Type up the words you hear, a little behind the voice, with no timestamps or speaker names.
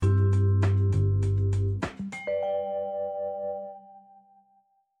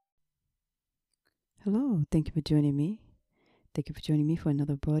Hello, thank you for joining me. Thank you for joining me for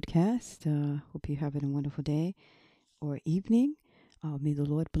another broadcast. Hope you're having a wonderful day or evening. May the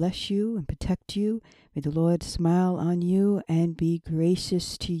Lord bless you and protect you. May the Lord smile on you and be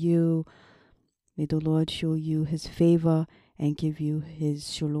gracious to you. May the Lord show you his favor and give you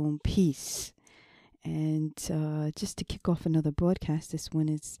his shalom peace. And just to kick off another broadcast, this one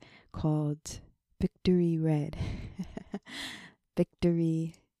is called Victory Red.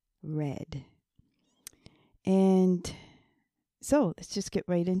 Victory Red. And so let's just get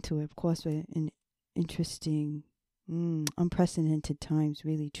right into it. Of course, we're in interesting, unprecedented times,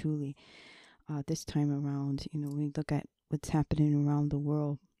 really, truly. This time around, we look at what's happening around the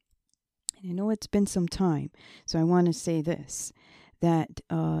world. And I know it's been some time. So I want to say this, that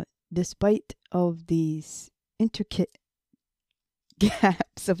despite of these intricate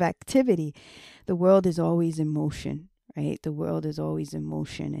gaps of activity, the world is always in motion. Right? The world is always in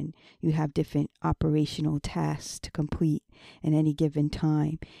motion, and you have different operational tasks to complete at any given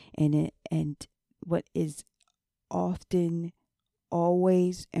time. And what is often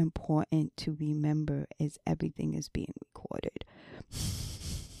always important to remember is everything is being recorded.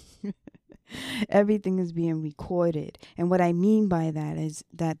 Everything is being recorded. And what I mean by that is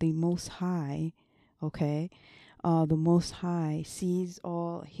that the Most High, the Most High sees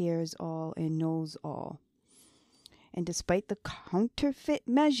all, hears all, and knows all. And despite the counterfeit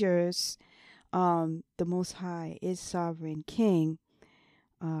measures, the Most High is sovereign King,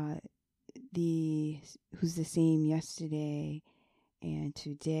 who's the same yesterday and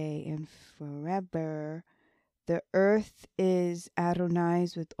today and forever. The earth is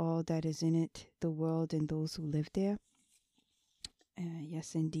Adonai's with all that is in it, the world and those who live there.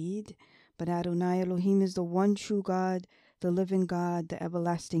 Yes, indeed. But Adonai Elohim is the one true God, the living God, the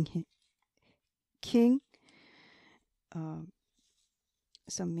everlasting King.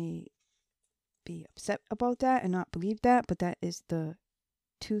 Some may be upset about that and not believe that, but that is the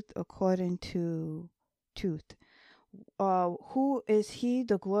truth according to truth. Who is he,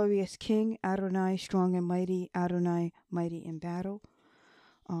 the glorious King? Adonai, strong and mighty. Adonai, mighty in battle.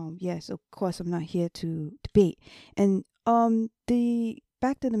 Yes, of course, I'm not here to debate. And the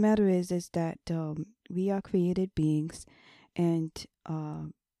fact of the matter is that we are created beings, and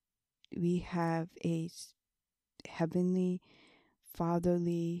we have a heavenly,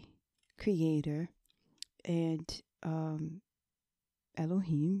 fatherly creator, and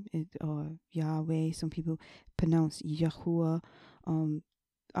Elohim, or Yahweh, some people pronounce Yahuwah,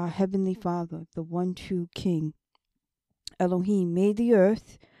 our heavenly father, the one true king. Elohim made the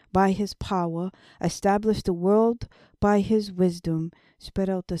earth by his power, established the world by his wisdom, spread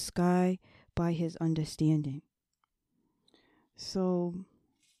out the sky by his understanding. So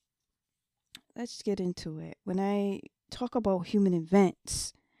let's get into it. When I talk about human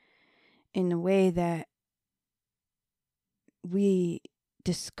events in the way that we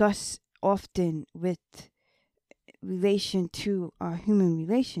discuss often with relation to our human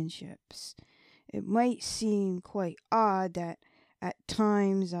relationships, it might seem quite odd that at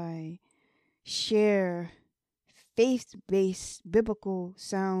times I share faith-based, biblical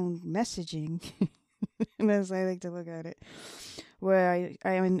sound messaging, as I like to look at it, where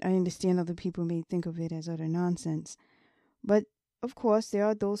I understand other people may think of it as utter nonsense. But, of course, there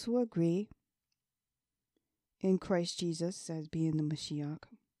are those who agree in Christ Jesus as being the Mashiach,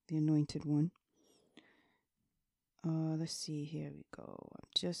 the anointed one. Let's see, here we go. I'm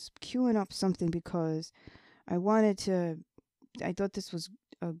just queuing up something because I thought this was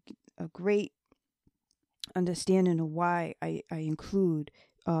a great understanding of why I include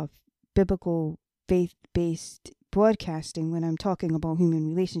biblical faith-based broadcasting when I'm talking about human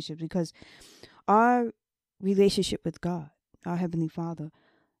relationships, because our relationship with God, our Heavenly Father,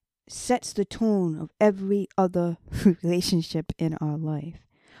 sets the tone of every other relationship in our life.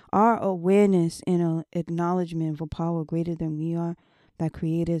 Our awareness and acknowledgement of a power greater than we are, that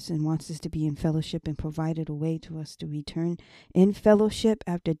created us and wants us to be in fellowship and provided a way to us to return in fellowship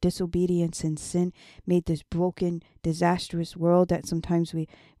after disobedience and sin made this broken, disastrous world that sometimes we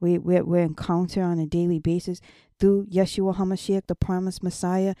encounter on a daily basis through Yeshua HaMashiach, the promised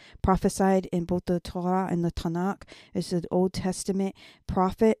Messiah, prophesied in both the Torah and the Tanakh. It's the Old Testament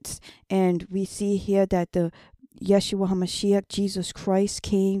prophets, and we see here that the Yeshua HaMashiach, Jesus Christ,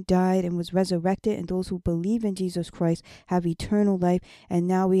 came, died, and was resurrected, and those who believe in Jesus Christ have eternal life. And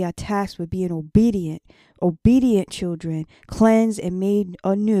now we are tasked with being obedient children, cleansed and made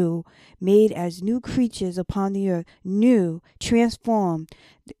anew, made as new creatures upon the earth, new, transformed,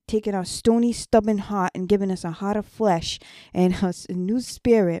 taken our stony, stubborn heart and given us a heart of flesh and us a new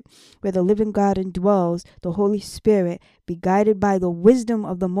spirit where the living God indwells, the Holy Spirit, be guided by the wisdom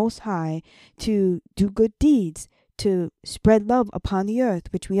of the Most High to do good deeds, to spread love upon the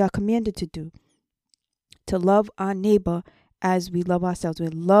earth, which we are commanded to do, to love our neighbor as we love ourselves. We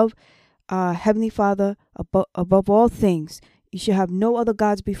love our Heavenly Father above all things. You should have no other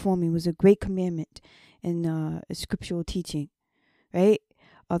gods before me was a great commandment in a scriptural teaching, right?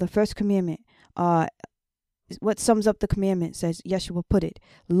 The first commandment, what sums up the commandments, as Yeshua put it: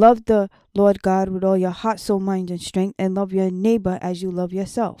 love the Lord God with all your heart, soul, mind, and strength, and love your neighbor as you love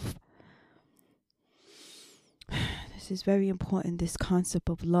yourself. This is very important, this concept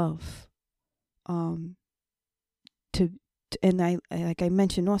of love. And like I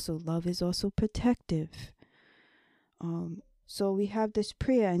mentioned also, love is also protective. So we have this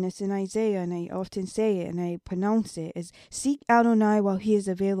prayer, and it's in Isaiah, and I often say it, and I pronounce it, is seek Adonai while he is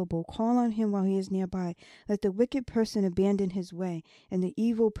available. Call on him while he is nearby. Let the wicked person abandon his way, and the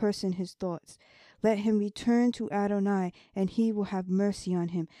evil person his thoughts. Let him return to Adonai, and he will have mercy on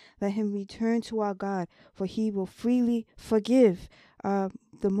him. Let him return to our God, for he will freely forgive. The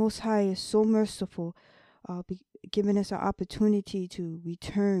Most High is so merciful, giving us an opportunity to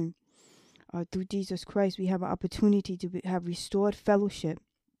return. Through Jesus Christ, we have an opportunity to have restored fellowship.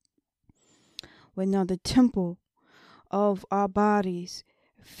 When now the temple of our bodies,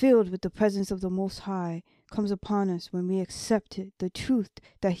 filled with the presence of the Most High, comes upon us when we accept the truth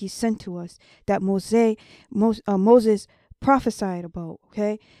that he sent to us, that Moses prophesied about,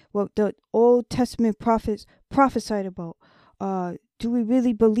 okay? What the Old Testament prophets prophesied about. Do we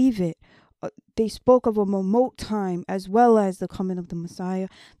really believe it? They spoke of a remote time as well as the coming of the Messiah,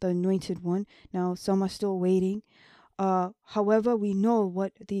 the anointed one. Now, some are still waiting. However, we know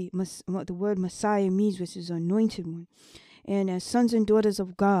what the word Messiah means, which is anointed one. And as sons and daughters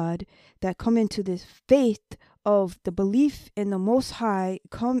of God that come into this faith of the belief in the Most High,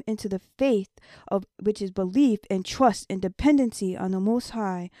 come into the faith of which is belief and trust and dependency on the Most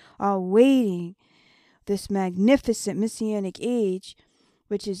High, are waiting this magnificent messianic age,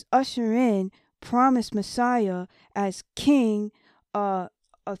 which is usher in promised Messiah as king. A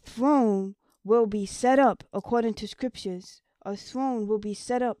throne will be set up according to scriptures. A throne will be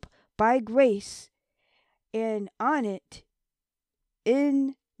set up by grace, and on it,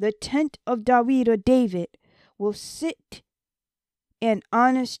 in the tent of David or David, will sit an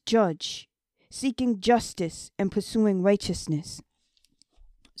honest judge, seeking justice and pursuing righteousness.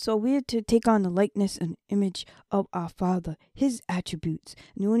 So we are to take on the likeness and image of our Father, his attributes.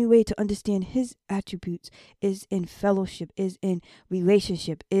 And the only way to understand his attributes is in fellowship, is in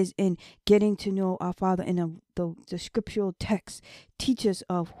relationship, is in getting to know our Father. And the scriptural text teaches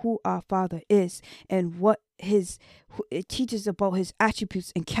of who our Father is and what it teaches about his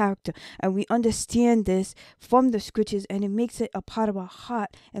attributes and character. And we understand this from the scriptures, and it makes it a part of our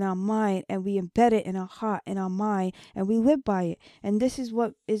heart and our mind, and we embed it in our heart and our mind, and we live by it. And this is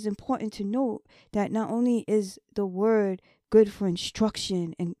what is important to note, that not only is the word good for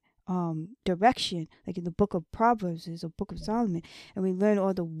instruction and direction, like in the book of Proverbs, is a book of Solomon, and we learn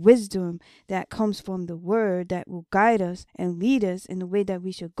all the wisdom that comes from the word that will guide us and lead us in the way that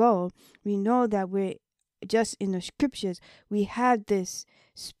we should go. We know that we're just in the scriptures, we have this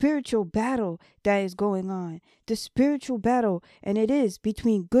spiritual battle that is going on. The spiritual battle, and it is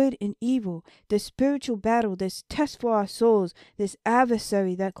between good and evil. The spiritual battle, this test for our souls, this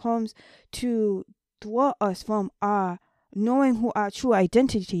adversary that comes to thwart us from our knowing who our true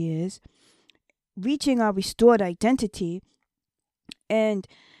identity is, reaching our restored identity. And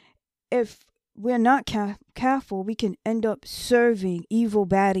if we're not careful, we can end up serving evil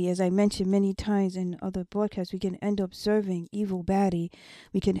baddie. As I mentioned many times in other broadcasts, we can end up serving evil baddie.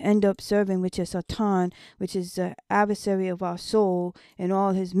 We can end up serving, which is Satan, which is the adversary of our soul, and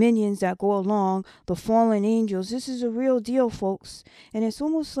all his minions that go along, the fallen angels. This is a real deal, folks. And it's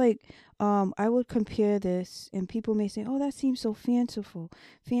almost like, I would compare this, and people may say, oh, that seems so fanciful.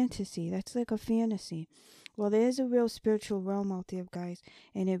 Fantasy, that's like a fantasy. Well, there is a real spiritual realm out there, guys,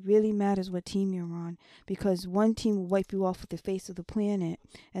 and it really matters what team you're on, because one team will wipe you off the face of the planet,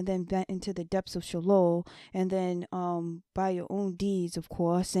 and then back into the depths of Sheol, and then by your own deeds, of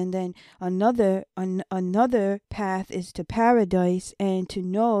course, and then another path is to paradise, and to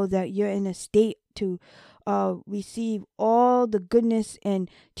know that you're in a state to receive all the goodness and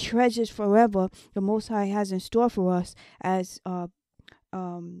treasures forever the Most High has in store for us as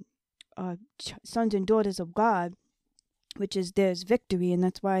sons and daughters of God. which is there's victory, and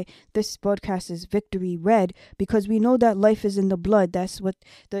that's why this broadcast is Victory Red, because we know that life is in the blood. That's what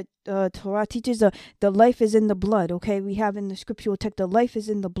the Torah teaches. The life is in the blood. Okay, we have in the scriptural text, the life is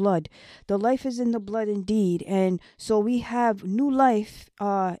in the blood. The life is in the blood indeed, and so we have new life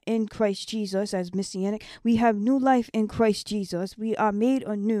in Christ Jesus as Messianic. We have new life in Christ Jesus. We are made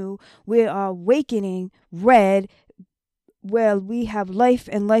anew. We are awakening red, where we have life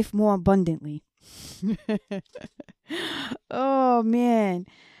and life more abundantly. Oh man,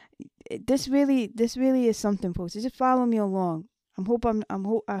 this really is something, folks. Just follow me along. I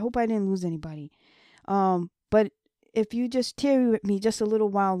hope I didn't lose anybody. But if you just tarry with me just a little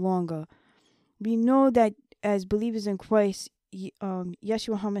while longer, we know that as believers in Christ,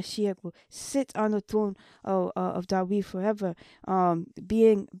 Yeshua HaMashiach will sit on the throne of David forever,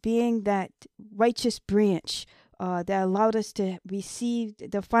 being that righteous branch that allowed us to receive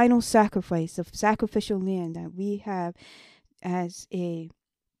the final sacrifice of sacrificial lamb that we have as a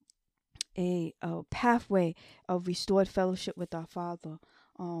pathway of restored fellowship with our Father.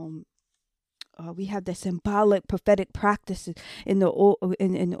 We have the symbolic prophetic practices in the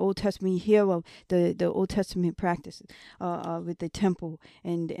Old Testament. You hear of the Old Testament practices with the temple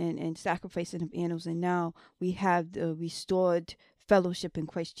and sacrificing of animals, and now we have the restored fellowship in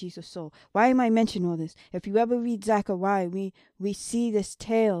Christ Jesus. So why am I mentioning all this? If you ever read Zechariah, we see this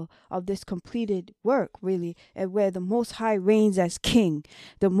tale of this completed work, really, and where the Most High reigns as King.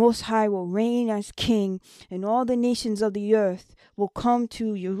 The Most High will reign as King, and all the nations of the earth will come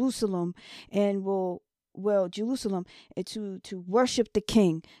to Jerusalem and will Jerusalem to worship the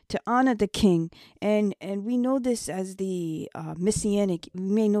King, to honor the King, and we know this as the messianic. We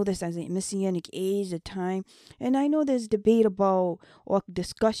may know this as a messianic age, a time, and I know there's debate about or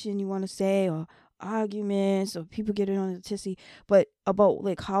discussion you want to say or arguments or people getting on the tissy, but about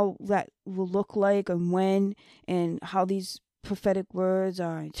like how that will look like and when and how these prophetic words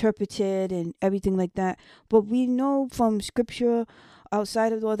are interpreted and everything like that. But we know from scripture,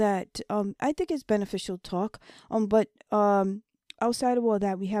 outside of all that, I think it's beneficial talk. But outside of all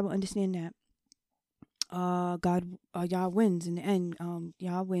that, we have to understand that God, Yah wins in the end.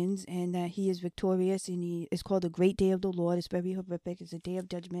 Yah wins, and that He is victorious, and it's called the Great Day of the Lord. It's very horrific. It's a day of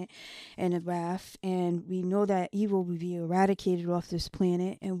judgment and of wrath, and we know that evil will be eradicated off this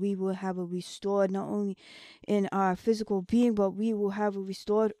planet, and we will have a restored, not only in our physical being, but we will have a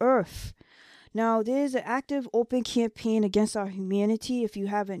restored earth. Now, there's an active open campaign against our humanity. If you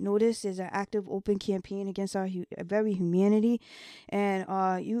haven't noticed, there's an active open campaign against our very humanity, and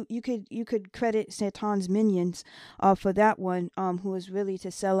you could credit Satan's minions for that one, who is really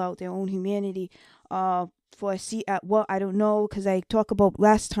to sell out their own humanity for a seat at what I don't know, because I talked about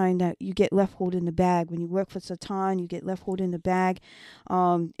last time that you get left holding the bag when you work for Satan. You get left holding the bag,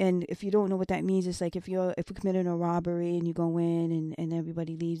 and if you don't know what that means, it's like if you're committing a robbery and you go in and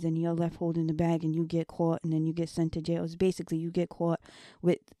everybody leaves, and you're left holding the bag and you get caught and then you get sent to jail. It's basically you get caught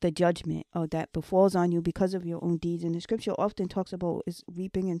with the judgment that befalls on you because of your own deeds. And the scripture often talks about is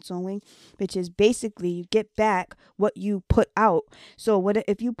reaping and sowing, which is basically you get back what you put out. So what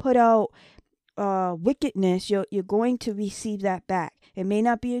if you put out wickedness, you're going to receive that back. It may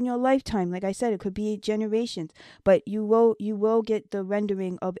not be in your lifetime, like I said, it could be generations, but you will get the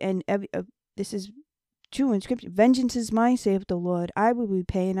rendering of, and this is true in scripture. Vengeance is mine, saith the Lord. I will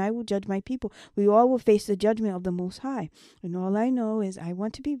repay and I will judge my people. We all will face the judgment of the Most High. And all I know is I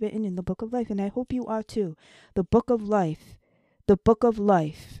want to be written in the book of life, and I hope you are too. The book of life. The book of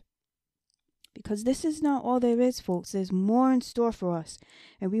life. Because this is not all there is, folks. There's more in store for us.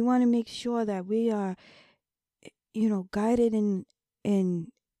 And we want to make sure that we are, guided in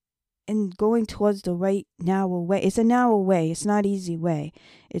going towards the right narrow way. It's a narrow way. It's not an easy way.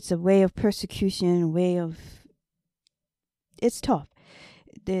 It's a way of persecution, a way of... It's tough.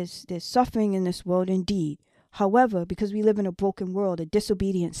 There's suffering in this world indeed. However, because we live in a broken world, a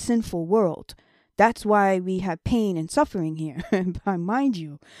disobedient, sinful world, that's why we have pain and suffering here, mind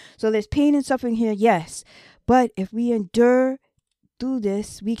you. So there's pain and suffering here, yes. But if we endure through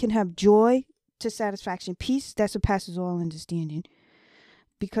this, we can have joy to satisfaction, peace that surpasses all understanding,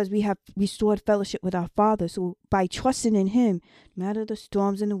 because we have restored fellowship with our Father. So by trusting in Him, no matter the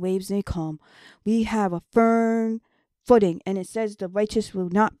storms and the waves they come, we have a firm footing. And it says the righteous will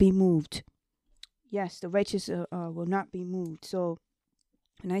not be moved. Yes, the righteous will not be moved. So,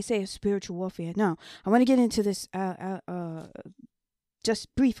 and I say a spiritual warfare. Now, I want to get into this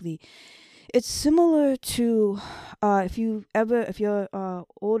just briefly. It's similar to if you're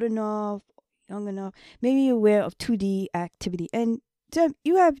old enough, young enough, maybe you're aware of 2D activity. And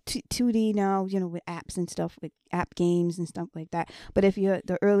you have 2D now, with apps and stuff, with app games and stuff like that. But if you're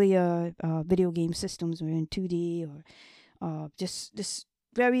the earlier video game systems were in 2D, or just this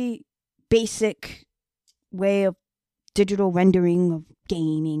very basic way of digital rendering of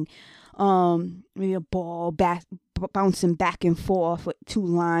gaming. Maybe a ball bouncing back and forth with two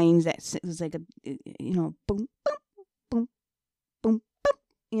lines that was like a, boom, boom, boom, boom, boom,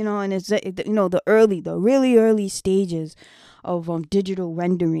 and it's, the really early stages of digital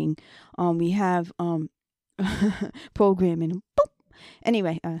rendering. We have programming. Boom.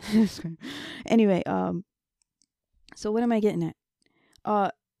 Anyway, so what am I getting at?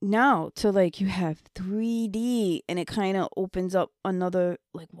 Now to you have 3D, and it kind of opens up another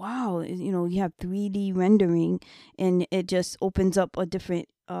wow, you have 3D rendering, and it just opens up a different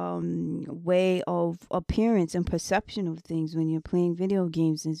way of appearance and perception of things when you're playing video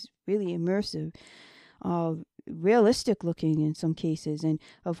games. It's really immersive, realistic looking in some cases, and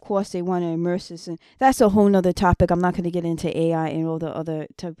of course they want to immerse us, and that's a whole nother topic. I'm not going to get into AI and all the other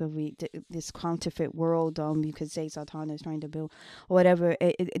type of this counterfeit world you could say Satan is trying to build or whatever.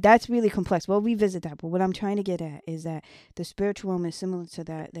 That's really complex. We'll revisit that, but what I'm trying to get at is that the spiritual realm is similar to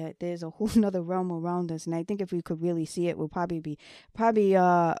that there's a whole nother realm around us, and I think if we could really see it, we'll probably be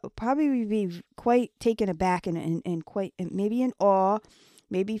quite taken aback and quite maybe in awe,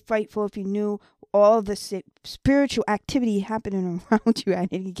 maybe frightful if you knew all the spiritual activity happening around you at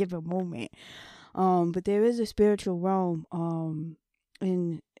any given moment. But there is a spiritual realm,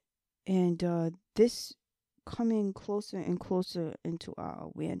 and this coming closer and closer into our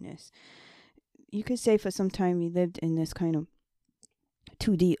awareness. You could say for some time we lived in this kind of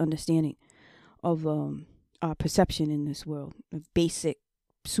 2D understanding of our perception in this world, of basic,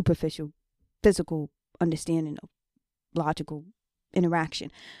 superficial, physical understanding of logical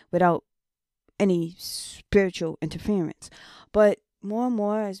interaction without any spiritual interference. But more and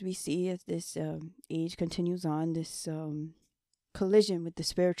more, as we see as this age continues on, this collision with the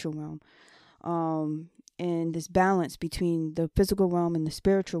spiritual realm, and this balance between the physical realm and the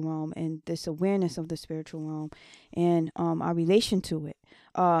spiritual realm, and this awareness of the spiritual realm and our relation to it,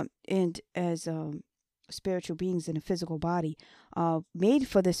 and as spiritual beings in a physical body, made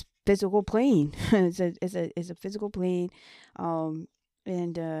for this physical plane. It's a physical plane.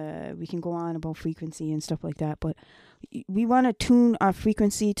 And we can go on about frequency and stuff like that, but we want to tune our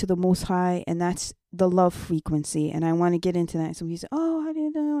frequency to the Most High, and that's the love frequency. And I want to get into that. So we say, oh, I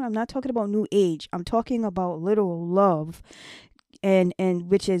didn't know. I'm not talking about New Age. I'm talking about literal love, and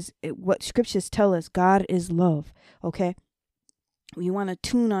which is what scriptures tell us. God is love. Okay. We want to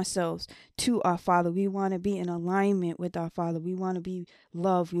tune ourselves to our Father. We want to be in alignment with our Father. We want to be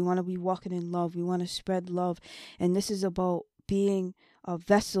love. We want to be walking in love. We want to spread love. And this is about being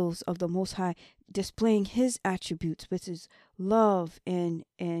vessels of the Most High, displaying His attributes, which is love and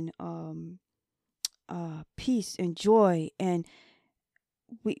peace and joy, and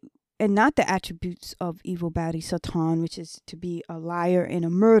not the attributes of evil body Satan, which is to be a liar and a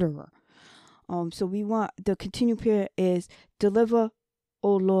murderer. So we want the continued prayer is deliver,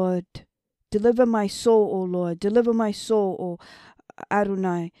 O Lord, deliver my soul, O Lord, deliver my soul, O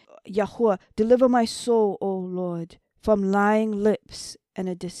Adonai, Yahuwah, deliver my soul, O Lord, from lying lips and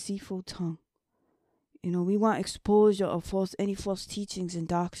a deceitful tongue. We want exposure of any false teachings and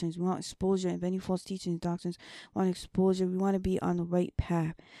doctrines. We want exposure of any false teachings and doctrines. We want exposure. We want to be on the right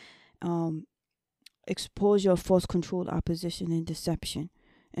path. Exposure of false controlled opposition and deception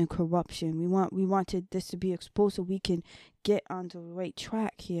and corruption. We want this to be exposed so we can get on the right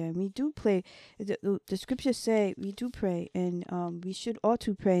track here. And we do pray. The scriptures say we do pray, and we ought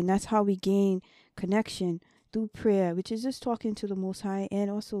to pray, and that's how we gain connection through prayer, which is just talking to the Most High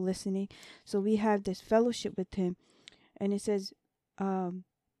and also listening. So we have this fellowship with Him, and it says,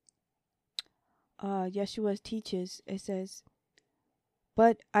 Yeshua teaches. It says,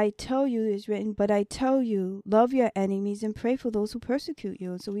 but I tell you, is written, but I tell you, love your enemies and pray for those who persecute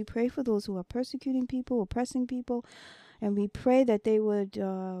you. And so we pray for those who are persecuting people, oppressing people, and we pray that they would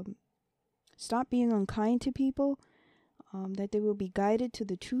stop being unkind to people, that they will be guided to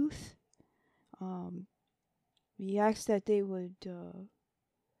the truth. We ask that they would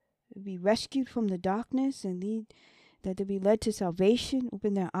be rescued from the darkness and that they be led to salvation,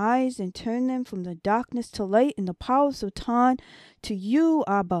 open their eyes and turn them from the darkness to light and the power of Satan to you,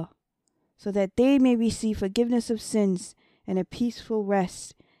 Abba, so that they may receive forgiveness of sins and a peaceful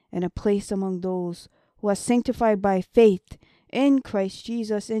rest and a place among those who are sanctified by faith in Christ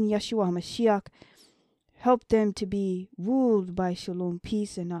Jesus and Yeshua HaMashiach. Help them to be ruled by shalom,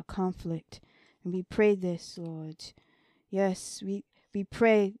 peace, and not conflict. And we pray this, Lord. Yes, we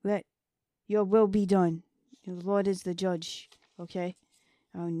pray that your will be done. The Lord is the judge, okay?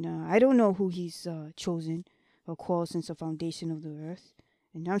 And I don't know who He's chosen or called since the foundation of the earth.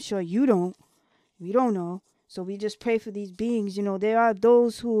 And I'm sure you don't. We don't know. So we just pray for these beings. There are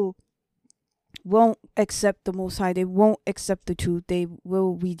those who won't accept the Most High. They won't accept the truth. They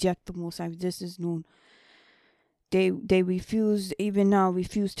will reject the Most High. This is known. They refuse, even now,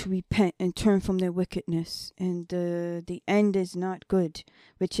 refuse to repent and turn from their wickedness. And the end is not good,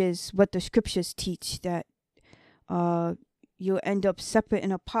 which is what the scriptures teach, that you'll end up separate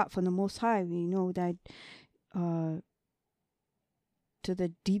and apart from the Most High. We know that to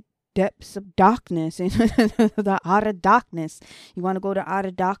the deep depths of darkness and the outer darkness. You want to go to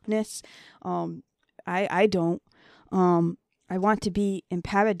outer darkness? I don't. I want to be in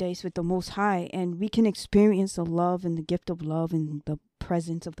paradise with the Most High, and we can experience the love and the gift of love and the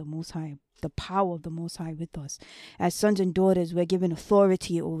presence of the Most High, the power of the Most High with us. As sons and daughters, we're given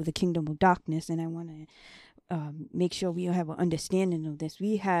authority over the kingdom of darkness, and I want to make sure we have an understanding of this.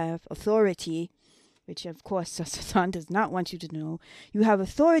 We have authority, which of course Satan does not want you to know. You have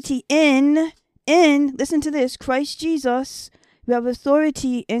authority in, listen to this, Christ Jesus. You have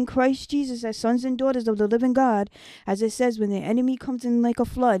authority in Christ Jesus as sons and daughters of the living God. As it says, when the enemy comes in like a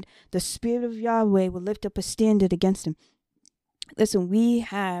flood, the Spirit of Yahweh will lift up a standard against him. Listen, we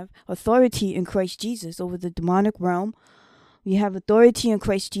have authority in Christ Jesus over the demonic realm. We have authority in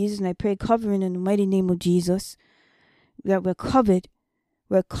Christ Jesus, and I pray covering in the mighty name of Jesus, that we're covered.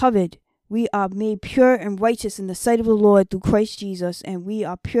 We're covered. We are made pure and righteous in the sight of the Lord through Christ Jesus, and we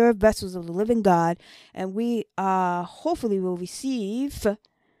are pure vessels of the living God, and we hopefully will receive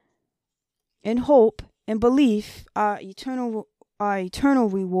in hope and belief our eternal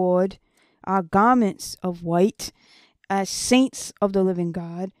reward, our garments of white, as saints of the living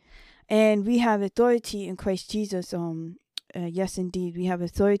God. And we have authority in Christ Jesus. Yes, indeed, we have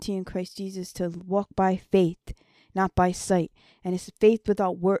authority in Christ Jesus to walk by faith, not by sight. And it's faith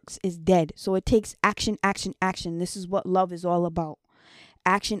without works is dead. So it takes action, action, action. This is what love is all about.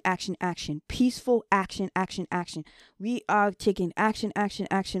 Action, action, action. Peaceful action, action, action. We are taking action, action,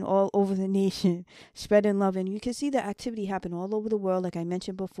 action all over the nation, spreading love. And you can see the activity happen all over the world, like I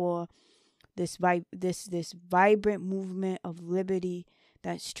mentioned before. This vibrant movement of liberty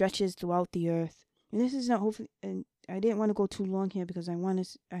that stretches throughout the earth. And this is not hopefully, and I didn't want to go too long here because I wanted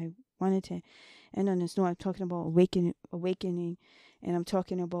to end on this note. I'm talking about awakening, and I'm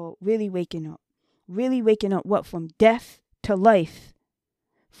talking about really waking up. Really waking up, what? From death to life.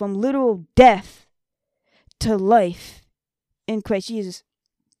 From literal death to life in Christ Jesus.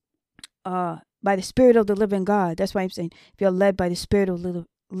 By the Spirit of the living God. That's why I'm saying, if you're led by the Spirit of the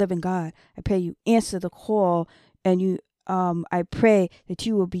living God, I pray you answer the call, and I pray that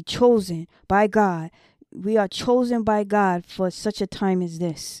you will be chosen by God. We are chosen by God for such a time as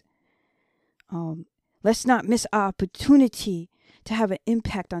this. Let's not miss our opportunity to have an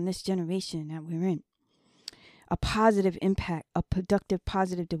impact on this generation that we're in. A positive impact, a productive,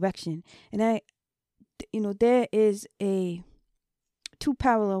 positive direction. And there is two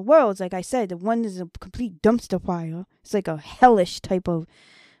parallel worlds. Like I said, the one is a complete dumpster fire. It's like a hellish type of,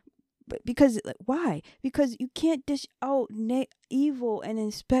 because why? Because you can't dish out evil and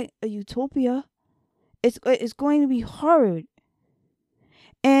expect a utopia. It's going to be horrid.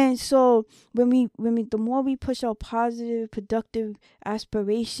 And so when we the more we push our positive, productive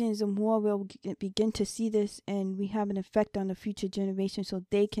aspirations, the more we'll begin to see this, and we have an effect on the future generation, so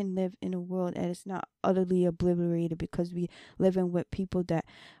they can live in a world that is not utterly obliterated, because we live in with people that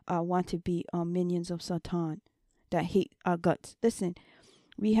want to be minions of Satan, that hate our guts. Listen,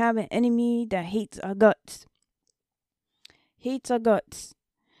 we have an enemy that hates our guts.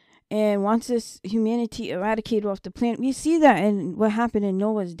 And wants this humanity eradicated off the planet. We see that in what happened in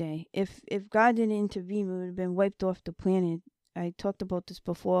Noah's day. If God didn't intervene, we would have been wiped off the planet. I talked about this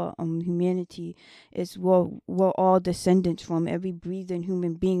before. Humanity is we're all descendants from. Every breathing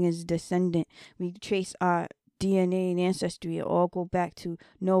human being is descendant. We trace our DNA and ancestry. It all go back to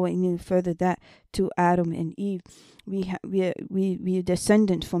Noah, and even further that to Adam and Eve. We are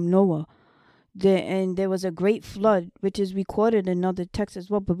descendants from Noah. And there was a great flood, which is recorded in other texts as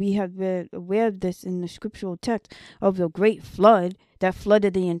well. But we're aware of this in the scriptural text of the great flood that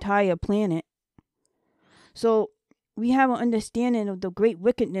flooded the entire planet. So we have an understanding of the great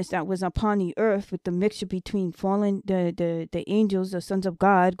wickedness that was upon the earth, with the mixture between fallen the angels, the sons of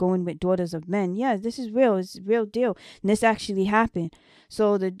God, going with daughters of men. Yeah, this is real. It's a real deal, and this actually happened.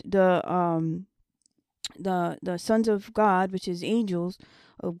 So the sons of God, which is angels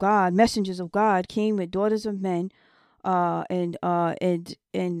of God, messengers of God, came with daughters of men, and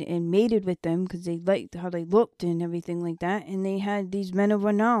mated with them because they liked how they looked and everything like that. And they had these men of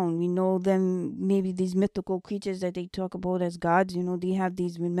renown. We know them, maybe these mythical creatures that they talk about as gods. They have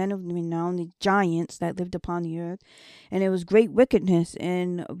these men of renown, the giants that lived upon the earth, and it was great wickedness,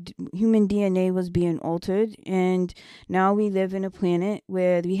 and human DNA was being altered. And now we live in a planet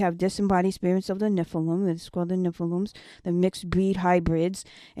where we have disembodied spirits of the Nephilim. It's called the Nephilims, the mixed breed hybrids,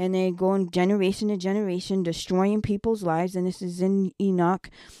 and they go in generation to generation, destroying people's lives. And this is in Enoch,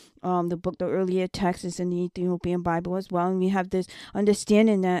 the book, the earlier text is in the Ethiopian Bible as well. And we have this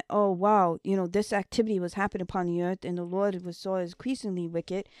understanding that, oh wow, this activity was happening upon the earth, and the Lord saw it increasingly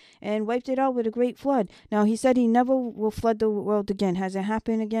wicked and wiped it out with a great flood. Now he said he never will flood the world again. Has it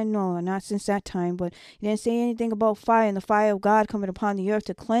happened again? No, not since that time. But he didn't say anything about fire and the fire of God coming upon the earth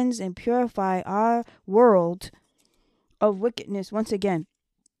to cleanse and purify our world of wickedness once again.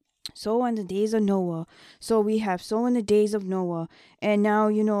 So in the days of Noah. So we have so in the days of Noah. And now,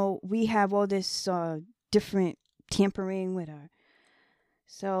 we have all this different tampering with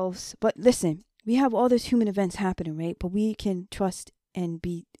ourselves. But listen, we have all this human events happening, right? But we can trust and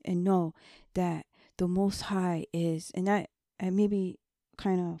know that the Most High is, and that maybe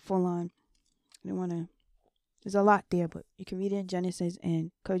kind of full on. I don't want to, there's a lot there, but you can read it in Genesis,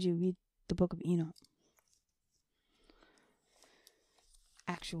 and could you read the book of Enoch?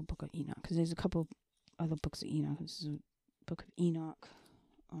 Actual book of Enoch, because there's a couple other books of Enoch. This is a book of Enoch.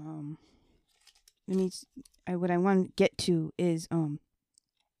 What I want to get to is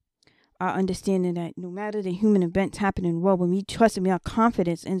our understanding that no matter the human events happening in the world, when we trust and we have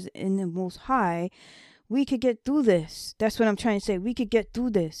confidence in the Most High, we could get through this. That's what I'm trying to say. We could get through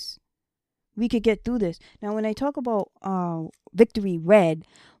this. We could get through this. Now, when I talk about Victory Red,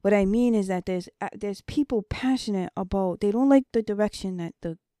 what I mean is that there's people passionate about, they don't like the direction that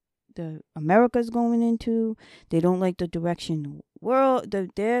the America's going into. They don't like the direction the world,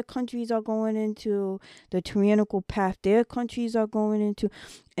 their countries are going into, the tyrannical path their countries are going into.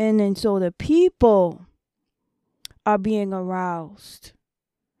 And then so the people are being aroused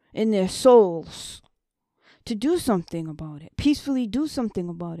in their souls to do something about it, peacefully do something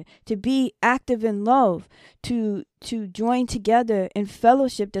about it, to be active in love, to join together in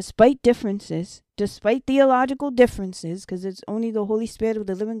fellowship despite differences, despite theological differences, because it's only the Holy Spirit of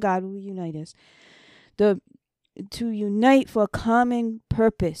the living God who will unite us. To unite for a common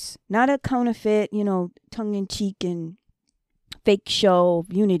purpose, not a counterfeit, tongue-in-cheek and fake show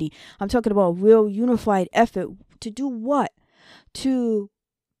of unity. I'm talking about real unified effort to do what? To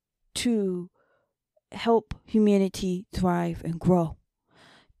help humanity thrive and grow.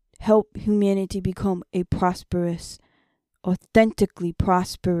 Help humanity become a prosperous, authentically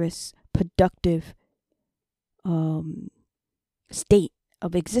prosperous, productive state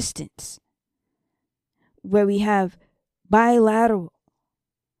of existence, where we have bilateral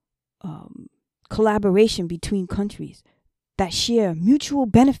collaboration between countries that share mutual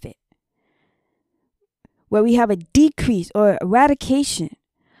benefit, where we have a decrease or eradication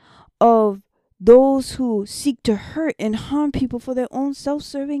of those who seek to hurt and harm people for their own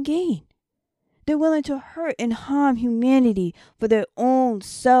self-serving gain. They're willing to hurt and harm humanity for their own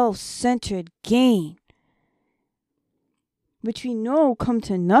self-centered gain, which we know come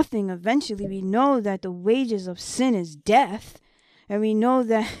to nothing eventually. We know that the wages of sin is death, and we know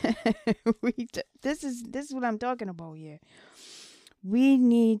that this is what I'm talking about here. We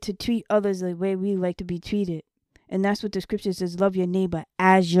need to treat others the way we like to be treated, and that's what the scripture says: love your neighbor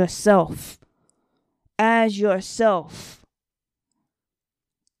as yourself. As yourself.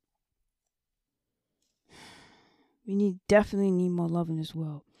 We definitely need more love in this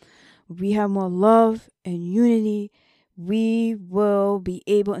world. If we have more love and unity, we will be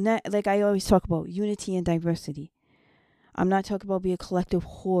able, and that, like I always talk about, unity and diversity. I'm not talking about being a collective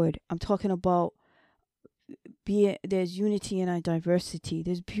horde. I'm talking about there's unity in our diversity.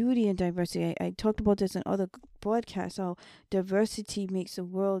 There's beauty in diversity. I talked about this in other broadcasts, how diversity makes the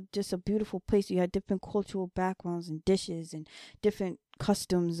world just a beautiful place. You have different cultural backgrounds and dishes and different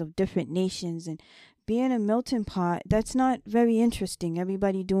customs of different nations, and being a melting pot, that's not very interesting.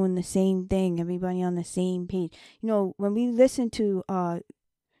 Everybody doing the same thing, everybody on the same page. When we listen to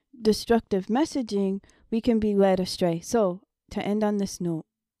destructive messaging, we can be led astray. So, to end on this note,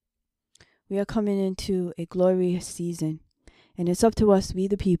 we are coming into a glorious season, and it's up to us, we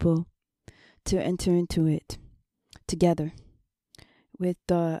the people, to enter into it together with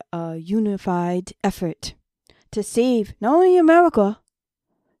a unified effort to save not only America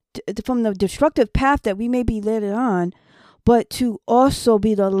from the destructive path that we may be led on, but to also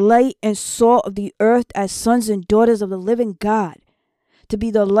be the light and salt of the earth as sons and daughters of the living God, to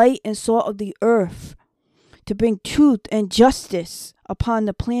be the light and salt of the earth, to bring truth and justice upon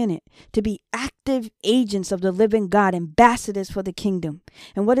the planet, to be active agents of the living God, ambassadors for the kingdom.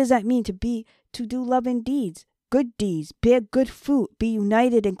 And what does that mean? To do loving deeds, good deeds, bear good fruit, be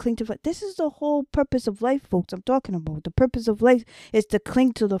united and cling to. This is the whole purpose of life, folks. I'm talking about the purpose of life is to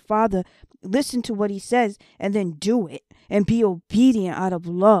cling to the Father, listen to what He says, and then do it and be obedient out of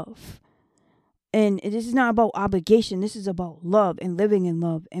love. And this is not about obligation. This is about love and living in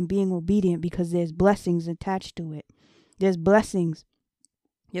love and being obedient, because there's blessings attached to it. There's blessings.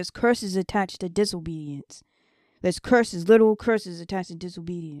 There's curses attached to disobedience. There's curses, literal curses attached to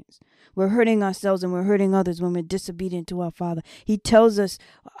disobedience. We're hurting ourselves and we're hurting others when we're disobedient to our Father. He tells us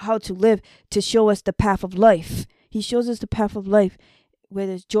how to live, to show us the path of life. He shows us the path of life, where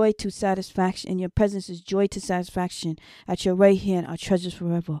there's joy to satisfaction. In your presence is joy to satisfaction. At your right hand are treasures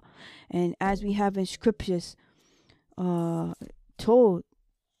forever. And as we have in scriptures told,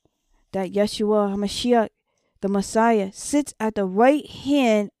 that Yeshua HaMashiach, the Messiah, sits at the right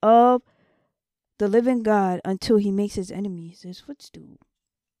hand of the living God until He makes His enemies His footstool.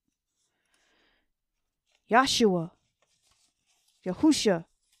 Yahshua, Yahusha.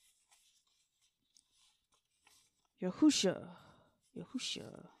 The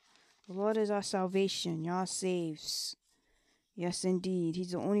Lord is our salvation. Yah saves. Yes, indeed.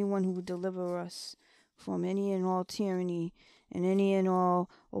 He's the only one who will deliver us from any and all tyranny and any and all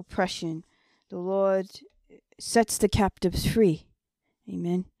oppression. The Lord sets the captives free.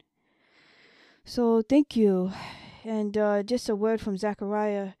 Amen. So thank you. And just a word from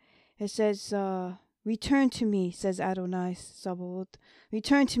Zechariah. It says, return to me, says Adonai Sabaoth.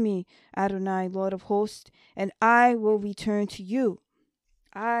 Return to me, Adonai, Lord of hosts, and I will return to you.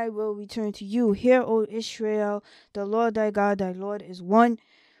 I will return to you. Hear, O Israel, the Lord thy God, thy Lord is one.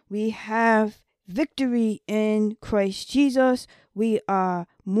 We have victory in Christ Jesus. We are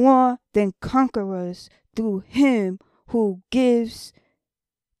more than conquerors through Him who gives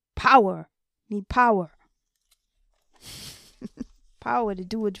power. Need power. Power to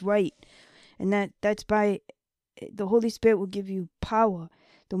do what's right. And that's by the Holy Spirit will give you power.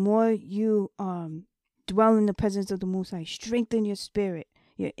 The more you dwell in the presence of the Most High, strengthen your spirit,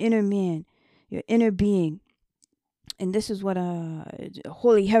 your inner man, your inner being. And this is what a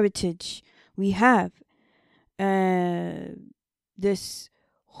holy heritage we have. This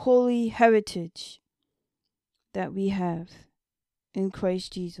holy heritage that we have in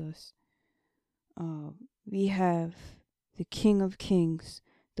Christ Jesus. We have the King of Kings,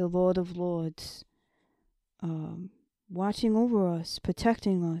 the Lord of Lords, watching over us,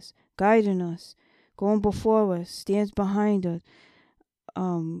 protecting us, guiding us, going before us, stands behind us.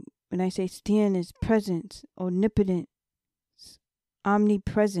 When I say stand, is presence, omnipotent,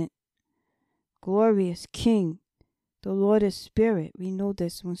 omnipresent, glorious King. The Lord is spirit. We know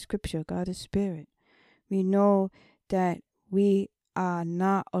this from Scripture. God is spirit. We know that we are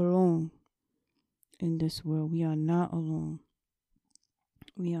not alone in this world. We are not alone.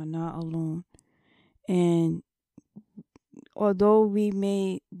 We are not alone. And although we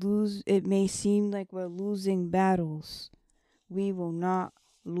may lose, it may seem like we're losing battles, we will not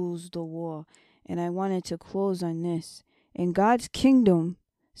lose the war. And I wanted to close on this. In God's kingdom,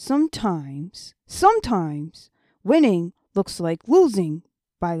 sometimes winning looks like losing,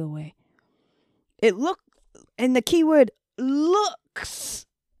 by the way. And the key word looks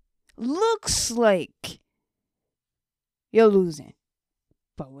like you're losing.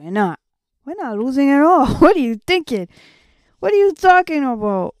 But we're not. We're not losing at all. What are you thinking? What are you talking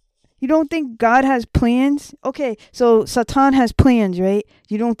about? You don't think God has plans? Okay, so Satan has plans, right?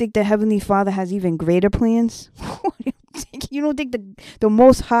 You don't think the Heavenly Father has even greater plans? What do you think? You don't think the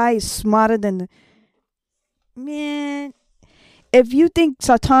Most High is smarter than the... Man, if you think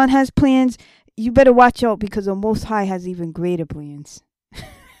Satan has plans, you better watch out, because the Most High has even greater plans.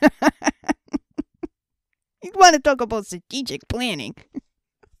 You want to talk about strategic planning?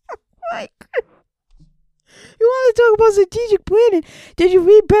 Like, you want to talk about strategic planning? Did you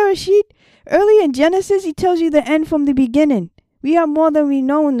read Bereshit? Early in Genesis, he tells you the end from the beginning. We have more than we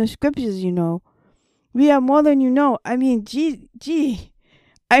know in the scriptures, you know. We have more than you know. I mean, gee.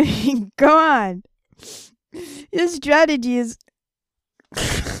 I mean, come on. Your strategy is... You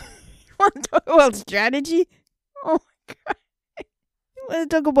want to talk about strategy? Oh, my God. You want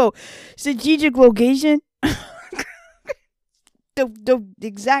to talk about strategic location? The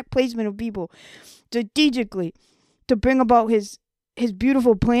exact placement of people strategically to bring about his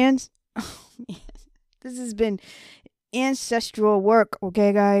beautiful plans. Oh, man. This has been ancestral work,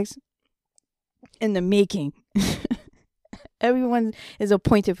 okay, guys? In the making. Everyone is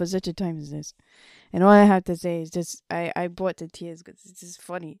appointed for such a time as this. And all I have to say is just, I brought the tears because it's just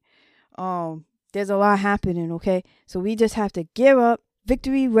funny. There's a lot happening, okay? So we just have to gear up,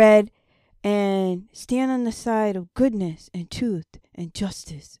 victory red, and stand on the side of goodness and truth and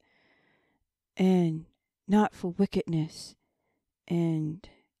justice, and not for wickedness and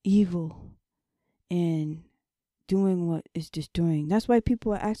evil and doing what is destroying. That's why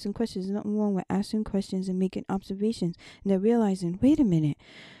people are asking questions. There's nothing wrong with asking questions and making observations. And they're realizing, wait a minute,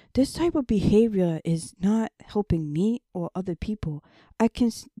 this type of behavior is not helping me or other people. I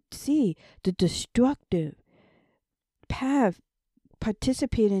can see the destructive path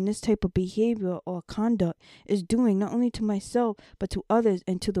participating in this type of behavior or conduct is doing not only to myself, but to others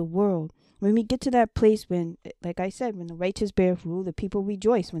and to the world. When we get to that place when, like I said, when the righteous bear rule, the people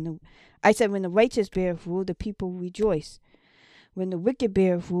rejoice. When the righteous bear rule, the people rejoice. When the wicked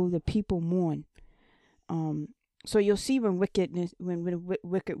bear rule, the people mourn. So you'll see when wicked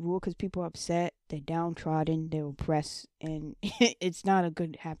rule, because people are upset, they're downtrodden, they're oppressed, and it's not a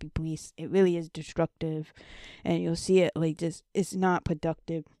good, happy place. It really is destructive, and you'll see it like this. It's not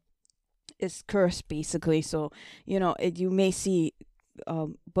productive. It's cursed, basically. So you may see.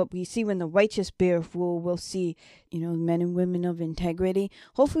 But we see when the righteous bear rule, we'll see, men and women of integrity.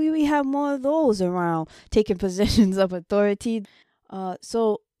 Hopefully we have more of those around taking positions of authority.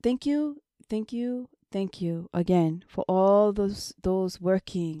 So thank you again for all those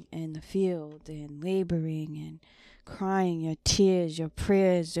working in the field and laboring and crying your tears, your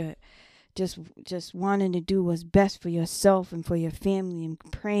prayers, just wanting to do what's best for yourself and for your family, and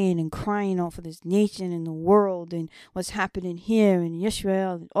praying and crying out for this nation and the world and what's happening here in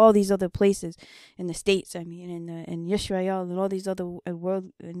Israel and all these other places in the States. I mean, in Israel and all these other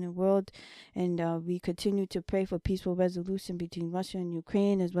world. And we continue to pray for peaceful resolution between Russia and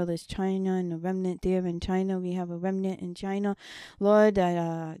Ukraine, as well as China and the remnant there in China. We have a remnant in China, Lord,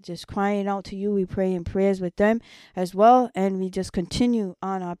 that just crying out to you. We pray in prayers with them as well, and we just continue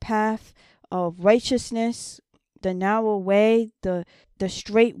on our path of righteousness, the narrow way, the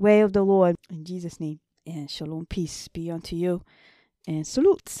straight way of the Lord. In Jesus' name. And shalom, peace be unto you. And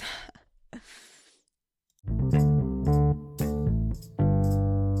salutes.